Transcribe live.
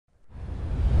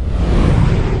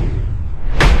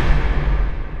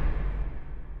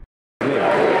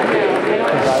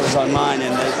online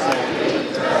and they say...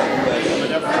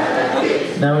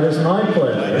 Now it is my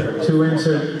pleasure to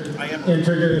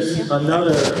introduce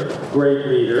another great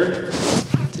leader.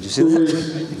 Did you see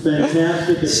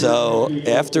that? So,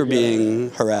 after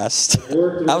being harassed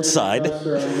outside,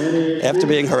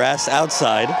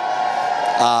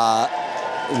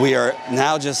 we are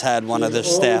now just had one of the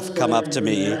staff come up to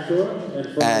me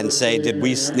and say, did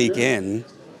we sneak in?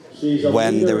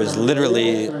 When there was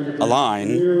literally a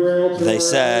line. They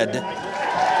said,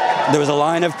 there was a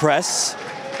line of press,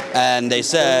 and they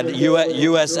said,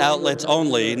 U.S. outlets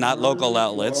only, not local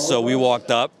outlets. So we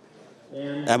walked up,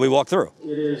 and we walked through.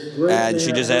 And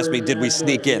she just asked me, did we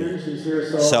sneak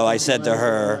in? So I said to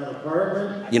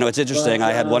her, you know, it's interesting,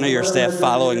 I had one of your staff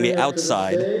following me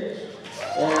outside,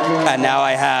 and now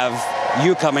I have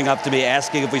you coming up to me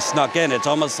asking if we snuck in. It's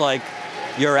almost like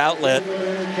your outlet,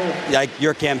 like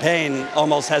your campaign,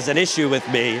 almost has an issue with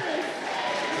me.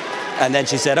 And then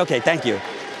she said, okay, thank you.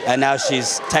 And now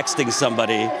she's texting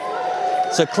somebody.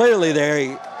 So clearly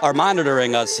they are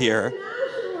monitoring us here.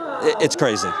 It's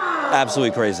crazy,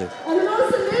 absolutely crazy. And the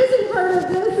most amazing part of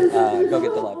this is go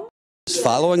get the light. Was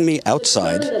following me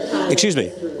outside,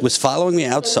 was following me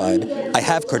outside. I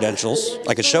have credentials,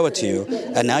 I could show it to you.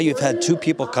 And now you've had two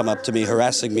people come up to me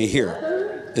harassing me here.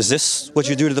 Is this what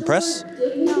you do to the press?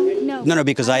 No,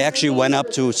 because I actually went up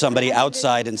to somebody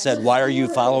outside and said, why are you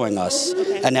following us?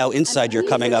 Okay. And now inside you're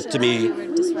coming up to me. You were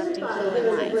disrupting people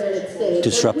in line.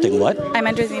 Disrupting what? I'm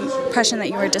under the impression that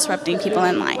you were disrupting people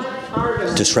in line.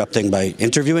 Disrupting by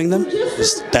interviewing them?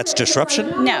 That's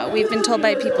disruption? No, we've been told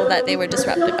by people that they were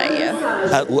disrupted by you.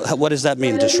 What does that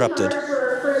mean, disrupted?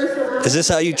 Is this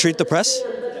how you treat the press?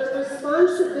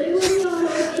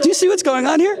 Do you see what's going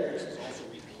on here?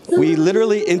 We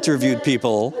literally interviewed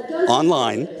people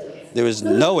online. There was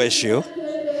no issue.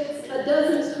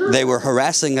 They were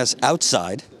harassing us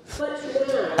outside.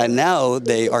 And now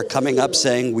they are coming up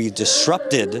saying we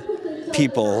disrupted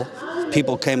people.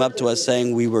 People came up to us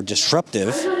saying we were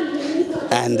disruptive.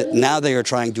 And now they are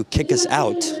trying to kick us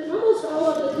out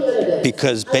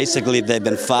because basically they've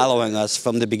been following us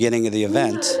from the beginning of the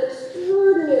event.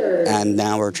 And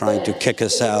now we're trying to kick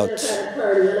us out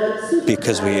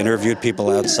because we interviewed people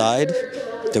outside.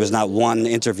 There was not one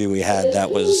interview we had that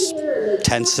was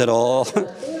tense at all.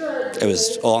 It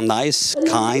was all nice,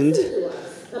 kind.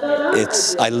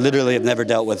 I literally have never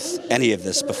dealt with any of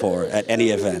this before at any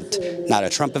event. Not a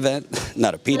Trump event,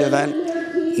 not a Pete event,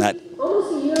 not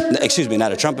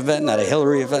a Trump event, not a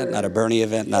Hillary event, not a Bernie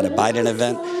event, not a Biden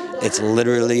event. It's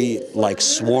literally like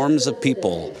swarms of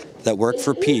people that work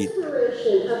for Pete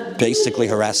basically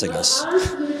harassing us.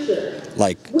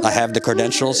 Like, I have the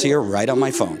credentials here right on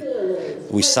my phone.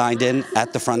 We signed in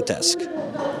at the front desk.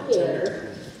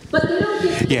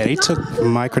 Yeah, they took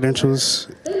my credentials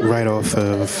right off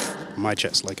of my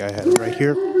chest, like I had it right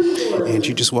here. And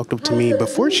she just walked up to me.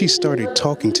 Before she started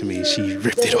talking to me, she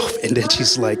ripped it off. And then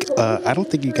she's like, I don't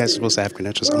think you guys are supposed to have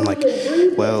credentials. I'm like,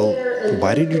 well,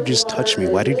 why did you just touch me?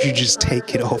 Why did you just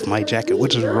take it off my jacket?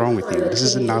 What is wrong with you? This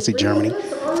is in Nazi Germany.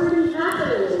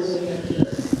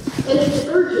 And it's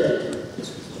urgent.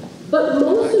 But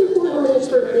most importantly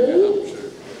for me,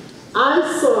 I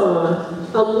saw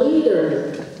a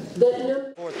leader that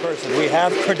knew. Fourth person, we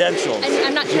have credentials.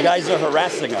 I'm not you guys are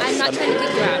harassing us. I'm not trying to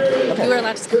kick you out. Okay. You were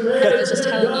allowed to stay. I was just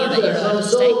telling you that you're allowed to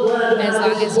stay as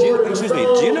long as you... Excuse me,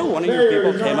 do you know one of your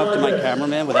people came up to my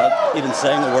cameraman without even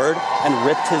saying a word and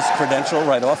ripped his credential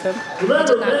right off him? I did not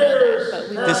know that, but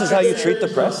we... This is how you treat the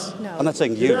press? No. I'm not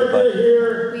saying you, but...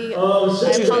 I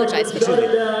apologize for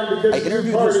that. I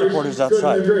interviewed his supporters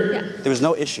outside. Yeah. There was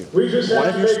no issue. One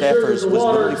of your staffers was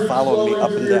literally following me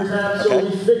up and down, okay?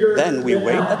 Then we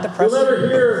wait at the press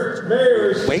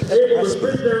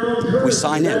booth. We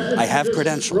sign in. I have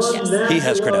credentials. Yes. He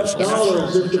has credentials.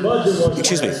 Yes.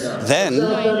 Excuse me. Then,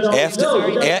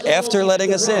 after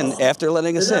letting us in,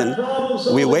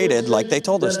 we waited like they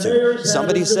told us to.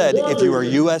 Somebody said, if you are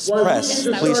U.S. press,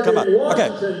 please come up.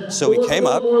 Okay, so we came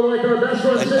up,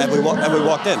 and we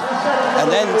walked in. And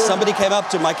then somebody came up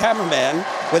to my cameraman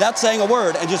without saying a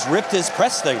word and just ripped his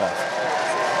press thing off.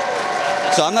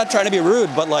 So I'm not trying to be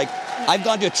rude, but like, I've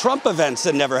gone to Trump events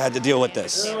and never had to deal with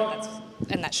this.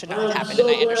 And that should not have happened, and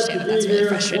I understand that that's really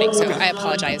frustrating, so I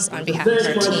apologize on behalf of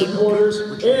our team.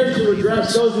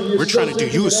 We're trying to do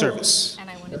you a service. And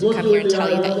I want come here and tell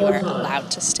you that you are allowed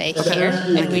to stay here,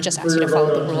 and we just ask you to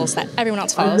follow the rules that everyone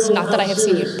else follows. Not that I have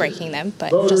seen you breaking them,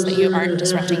 but just that you aren't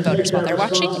disrupting voters while they're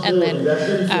watching, and then,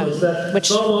 which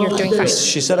you're doing fine.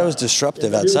 She said I was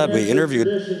disruptive outside. We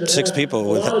interviewed 6 people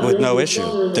with no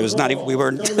issue. There was not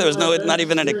even not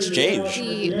even an exchange.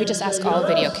 We just ask all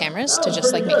video cameras to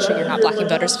just like make sure you're not blocking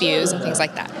voters' views and things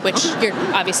like that, which you're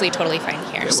obviously totally fine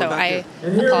here. So I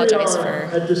apologize for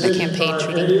the campaign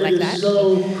treating you like that.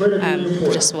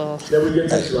 Just will.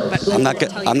 Hey, I'm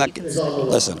not.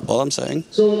 Listen, all I'm saying,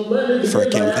 for a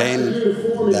campaign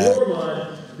that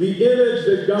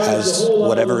has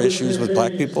whatever issues with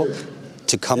black people,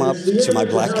 to come up to my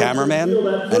black cameraman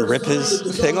and rip his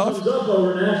thing off?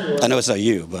 I know it's not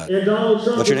you, but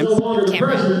what's your name?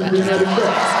 Cameraman, but I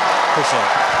apologize. Appreciate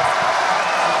it.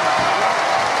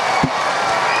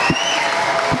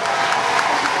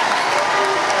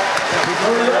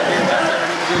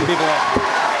 People up.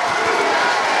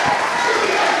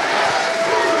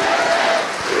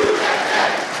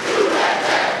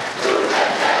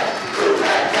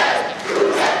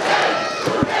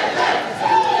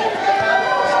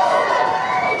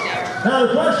 Now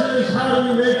the question is, how do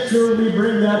we make sure we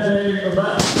bring that day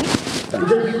about?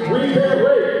 Because we can't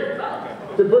wait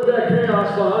to put that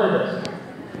chaos behind us.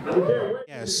 We can't wait.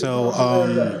 Yeah, so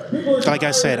like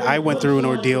I said, I went through an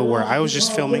ordeal where I was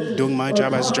just filming, doing my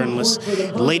job as a journalist.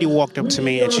 The lady walked up to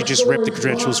me and she just ripped the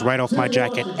credentials right off my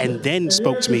jacket and then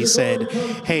spoke to me, said,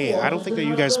 "Hey, I don't think that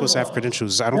you guys are supposed to have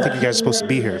credentials. I don't think you guys are supposed to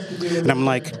be here." And I'm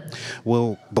like,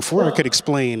 well, before I could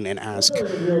explain and ask,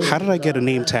 how did I get a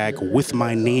name tag with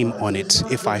my name on it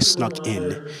if I snuck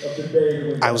in?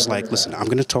 I was like, listen, I'm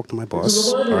going to talk to my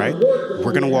boss, all right?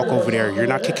 We're going to walk over there. You're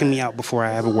not kicking me out before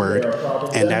I have a word.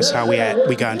 And that's how we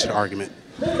got into the argument.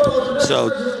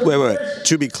 So, wait.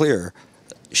 To be clear,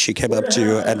 she came up to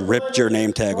you and ripped your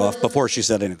name tag off before she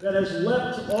said anything.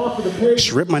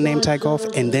 She ripped my name tag off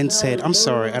and then said, "I'm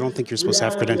sorry, I don't think you're supposed to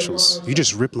have credentials. You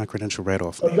just ripped my credential right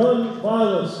off me."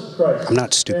 I'm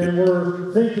not stupid.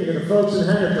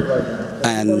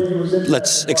 And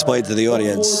let's explain to the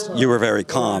audience, you were very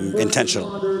calm,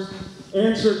 intentional.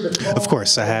 Of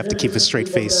course, I have to keep a straight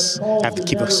face. I have to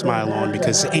keep a smile on,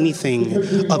 because anything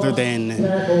other than,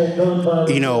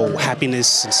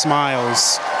 happiness and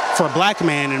smiles for a black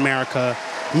man in America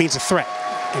means a threat.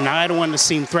 And I don't want to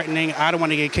seem threatening. I don't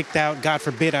want to get kicked out. God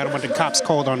forbid, I don't want the cops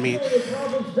called on me.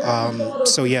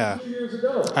 So yeah,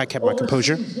 I kept my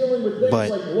composure,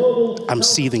 but I'm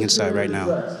seething inside right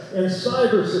now.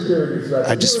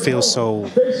 I just feel so,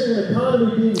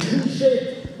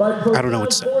 I don't know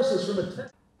what to say.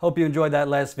 Hope you enjoyed that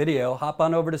last video. Hop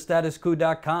on over to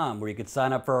statuscoup.com where you can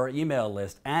sign up for our email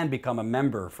list and become a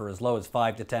member for as low as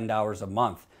 $5 to $10 a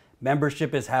month.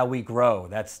 Membership is how we grow.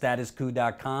 That's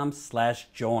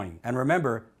statuscoup.com/join. And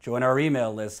remember, join our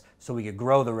email list so we can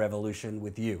grow the revolution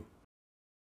with you.